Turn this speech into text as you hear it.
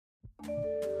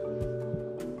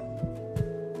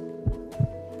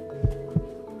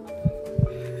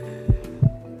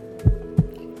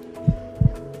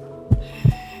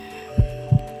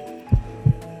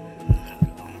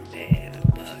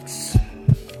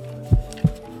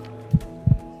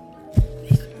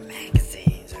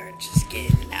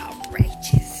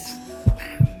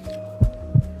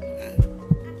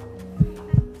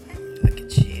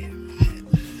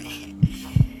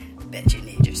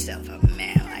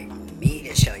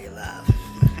can show you love.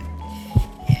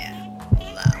 Yeah,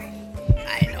 love.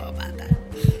 I know about that.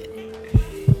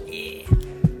 Yeah,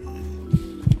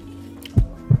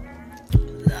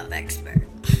 love expert.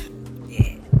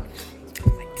 Yeah,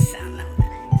 like the sound of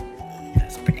that.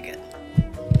 That's pretty good.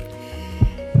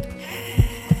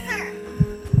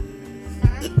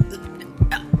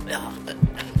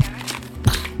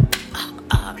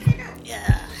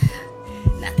 Yeah,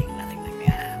 nothing.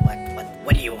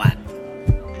 What do you want?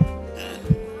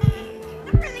 I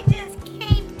really just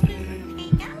came to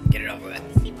hang out. Get it over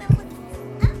with. See what was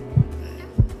up.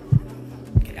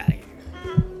 Get out of here.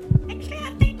 Actually, I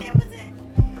think that was it.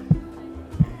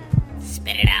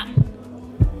 Spit it out.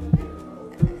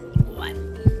 What?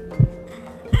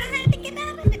 I had to get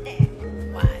out of there.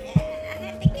 Why? Yeah, I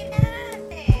had to get out of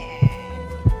there.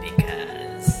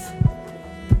 Because.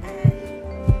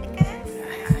 Because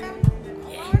some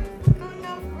alarm going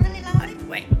off really loud.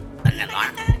 Wait, an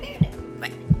alarm?